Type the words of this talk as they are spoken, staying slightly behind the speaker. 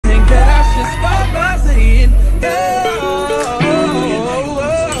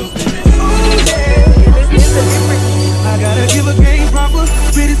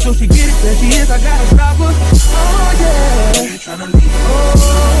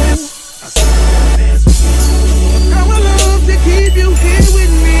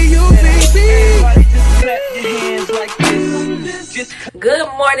Good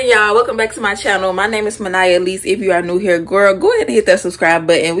morning, y'all. Welcome back to my channel. My name is Maniya Alise. If you are new here, girl, go ahead and hit that subscribe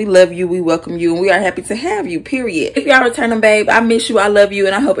button. We love you, we welcome you, and we are happy to have you, period. If y'all returning, babe, I miss you, I love you,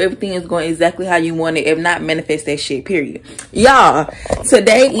 and I hope everything is going exactly how you want it. If not, manifest that shit, period. Y'all,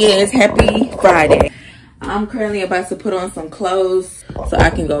 today is Happy Friday. I'm currently about to put on some clothes so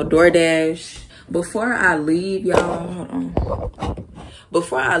I can go DoorDash. Before I leave, y'all, hold on.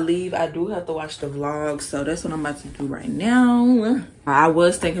 Before I leave, I do have to watch the vlog, so that's what I'm about to do right now. I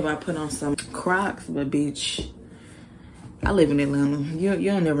was thinking about putting on some Crocs, but bitch, I live in Atlanta. You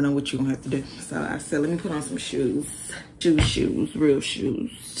don't never know what you're gonna have to do. So I said, let me put on some shoes. Shoes, real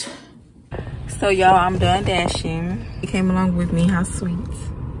shoes. So y'all, I'm done dashing. You came along with me, how sweet.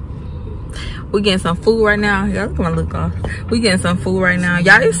 We getting some food right now. Y'all look at my look off. We getting some food right now.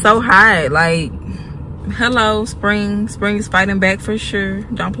 Y'all, it's so hot, like, hello, spring is fighting back for sure.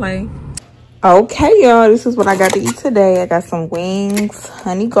 Don't play. Okay, y'all, this is what I got to eat today. I got some wings,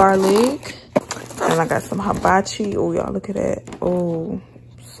 honey garlic, and I got some hibachi. Oh, y'all, look at that. Oh,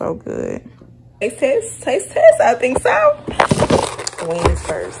 so good. Taste test. I think so. Wings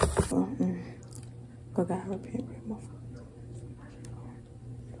first. Go got her pen.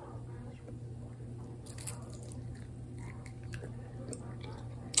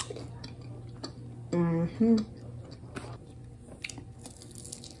 Mm-hmm.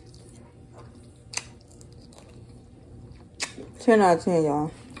 10 out of 10,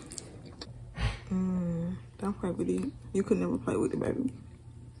 y'all. Don't play with it. You could never play with it, baby.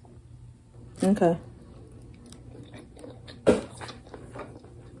 Okay.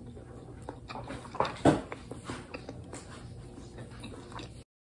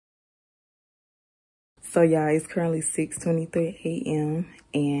 So y'all, it's currently 6:23 a.m.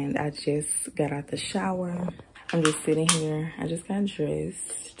 and I just got out the shower. I'm just sitting here. I just got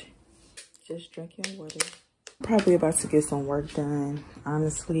dressed. Just drinking water. Probably about to get some work done,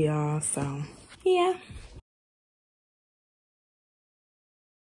 honestly, y'all. So yeah.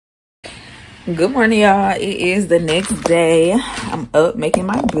 Good morning, y'all. It is the next day. I'm up making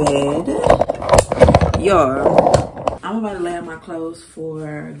my bed. Y'all, I'm about to lay out my clothes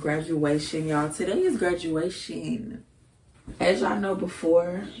for graduation, y'all. Today is graduation. As y'all know,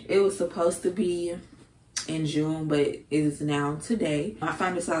 before, it was supposed to be in June, but it is now today. I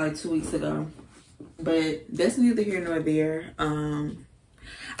found this out like 2 weeks ago, but that's neither here nor there. I'm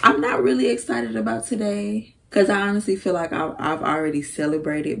not really excited about today because I honestly feel like I've already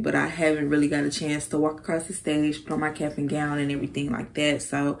celebrated, but I haven't really got a chance to walk across the stage, put on my cap and gown and everything like that.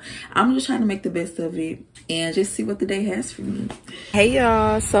 So I'm just trying to make the best of it and just see what the day has for me. Hey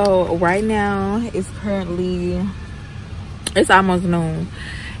y'all, so right now it's almost noon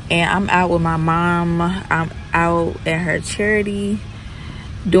and I'm out with my mom. I'm out at her charity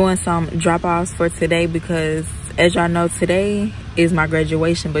doing some drop-offs for today because, as y'all know, today is my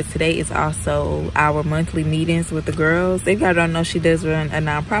graduation, but today is also our monthly meetings with the girls. If y'all don't know, she does run a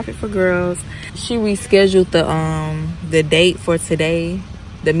nonprofit for girls. She rescheduled the date for today,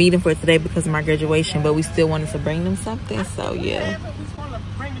 the meeting for today, because of my graduation, but we still wanted to bring them something, so yeah.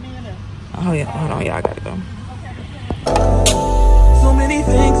 Oh yeah, hold on, y'all, I gotta go. So many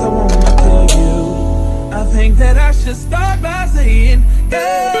things I want to tell you. I think that I should start by saying,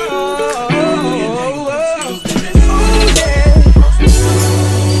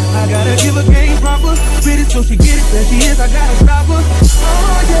 I gotta give a game proper, spit it so she get it, there she is, I gotta stop her.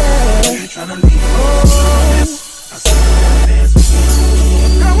 Oh yeah, tryna leave. Oh,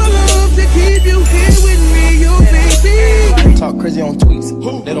 I would love to keep you here with me, you baby. Talk crazy on tweets.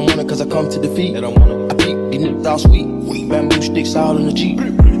 They don't want it cause I come to defeat. They don't want it. I peek, these niggas all sweet. Bamboo sticks all in the Jeep.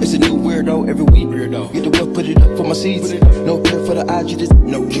 It's a new weirdo every week. Get the whip, put it up for my seeds. No care for the IG, just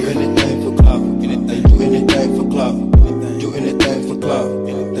no care. Anything for club. They do anything for club. Do anything for club.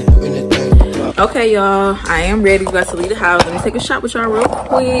 They do anything for club. Okay, y'all, I am ready. We got to leave the house. Let me take a shot with y'all real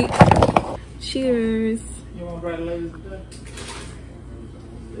quick. Cheers. You want to write a ladies today?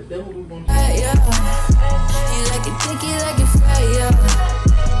 That's what we want to You like it sticky, like it fire.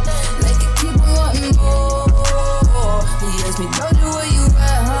 Like it keep on wanting more. You ask me, go to where you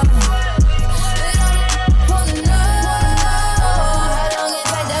at, huh? But I don't wanna know how long it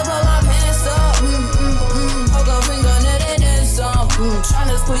take to pull my pants up. Poke a finger, nut and then some.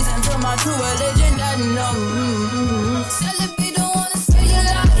 Tryna squeeze into my true religion, that no. Celebrate, don't wanna say you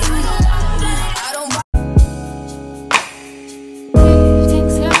lie. I don't buy.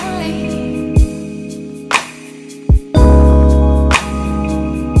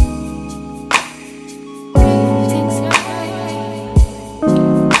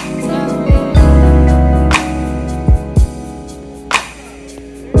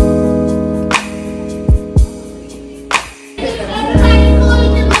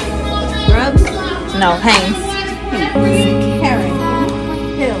 Haynes. Karen.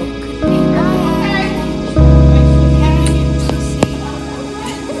 Hill.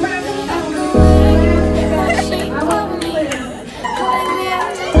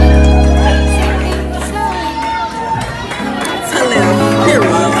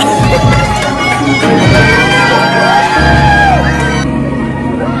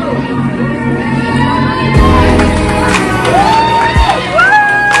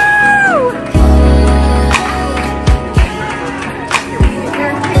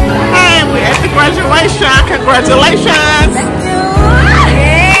 Congratulations! Thank you.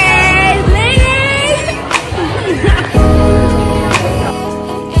 Hey, ladies!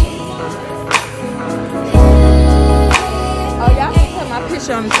 Oh, y'all can put my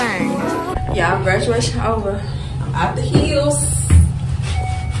picture on the thing. Y'all, graduation over. I'm out the heels.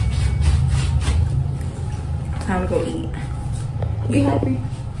 Time to go eat. You happy?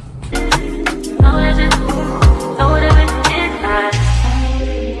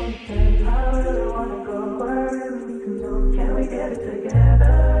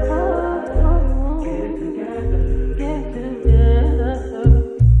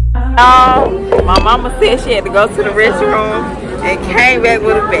 My mama said she had to go to the restroom and came back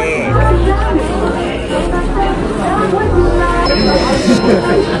with a bag.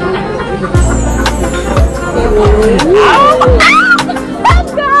 Oh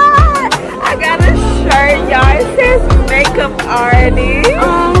God! I got a shirt, y'all. It says makeup artist.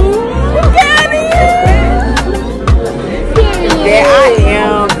 Got it! There I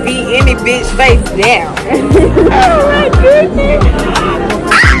am. Beat any bitch face down. Oh my goodness.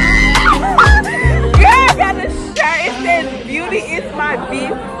 It's my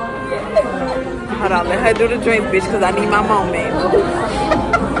beef. Hold on, let her do the drink, bitch, because I need my moment.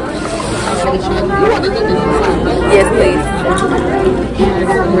 Yes, please.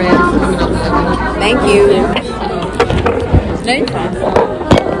 Thank you. No, you're fine.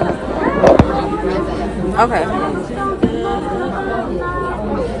 Okay.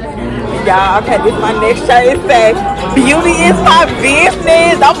 Y'all, okay, this is my next shirt. It says, beauty is my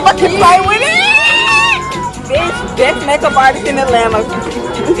business. Don't fucking play with it. Bitch, best makeup artist in Atlanta.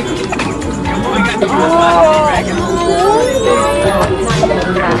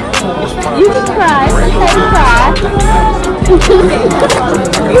 You can cry.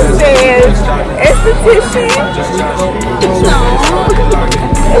 It says, esthetician.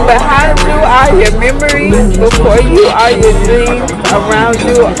 But how do all your memories before you, all your dreams around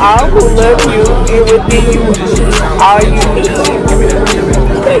you, all who love you, and within you, all you need.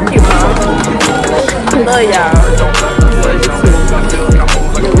 Thank you, Mom. Love y'all.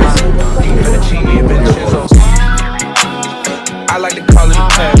 I like to call it a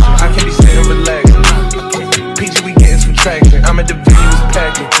passion. I can be sitting relaxing. PG, we getting some traction. I'm at the videos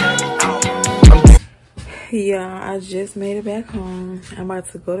packing. Yeah, I just made it back home. I'm about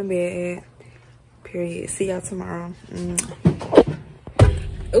to go to bed. Period. See y'all tomorrow.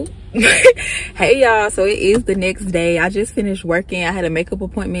 Ooh. Hey y'all, so it is the next day. I just finished working. I had a makeup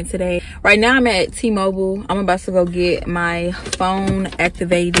appointment today. Right now I'm at T-Mobile. I'm about to go get my phone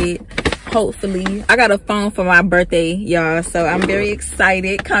activated. Hopefully I got a phone for my birthday, y'all, so I'm very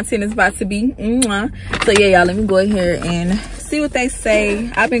excited. Content is about to be so yeah, y'all, let me go in here and see what they say.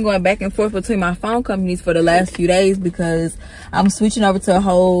 I've been going back and forth between my phone companies for the last few days because I'm switching over to a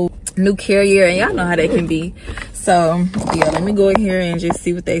whole new carrier, and y'all know how that can be. So yeah, let me go in here and just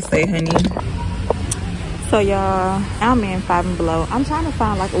see what they say, honey. So y'all, I'm in Five and Below. I'm trying to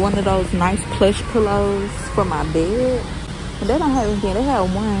find like one of those nice plush pillows for my bed. They don't have anything. They had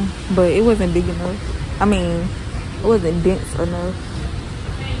one, but it wasn't big enough. I mean, it wasn't dense enough.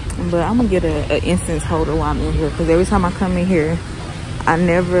 But I'm gonna get an incense holder while I'm in here, because every time I come in here, I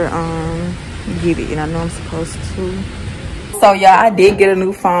never get it, and I know I'm supposed to. So y'all, I did get a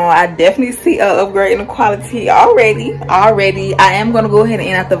new phone. I definitely see an upgrade in the quality already. I am gonna go ahead and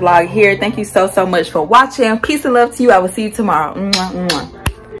end out the vlog here. Thank you so much for watching. Peace and love to you. I will see you tomorrow. Mwah, mwah.